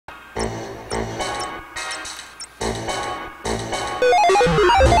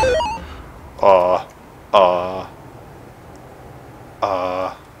Uh.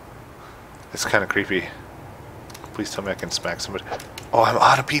 It's kind of creepy. Please tell me I can smack somebody. Oh, I'm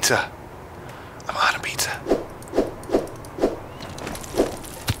out of pizza. I'm out of pizza.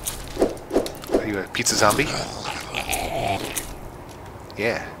 Are you a pizza zombie?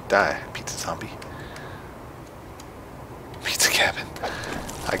 Yeah, die, pizza zombie. Pizza cabin.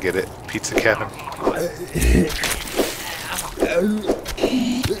 I get it. Pizza cabin.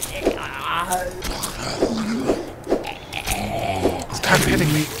 Stop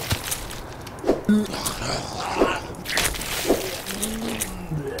hitting me.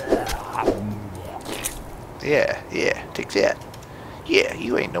 Yeah, yeah, take that. Yeah,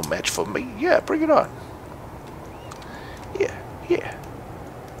 you ain't no match for me. Yeah, bring it on. Yeah, yeah.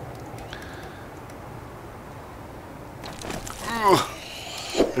 Ugh.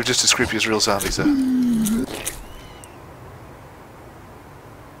 They're just as creepy as real zombies, though.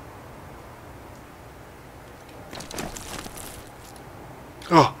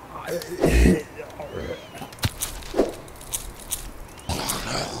 Oh.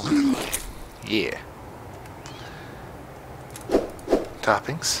 Yeah.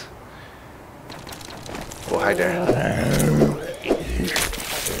 Toppings. Oh, hi there.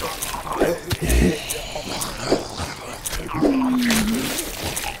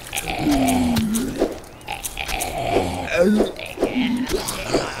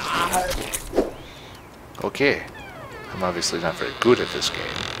 Okay. I'm obviously not very good at this game.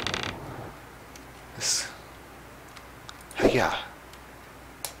 This... Hiya.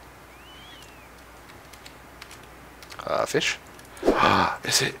 Fish?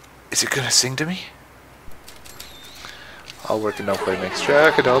 Is it gonna sing to me? I'll work and no play makes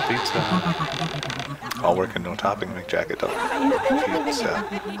Jack Adult Pizza. I'll work and no topping make Jack Adult Pizza.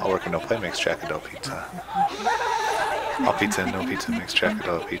 I'll work and no play makes Jack Adult Pizza. All pizza and no pizza makes Jack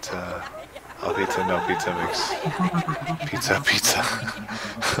Adult Pizza. All pizza and no pizza makes pizza.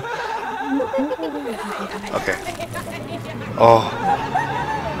 Okay. Oh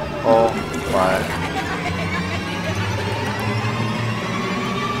my.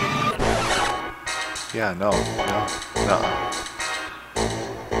 Yeah, no.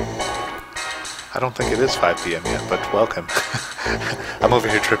 I don't think it is 5 p.m. yet, but welcome. I'm over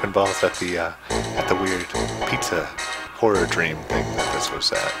here tripping balls at the weird pizza horror dream thing that this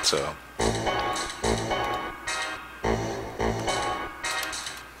was at, so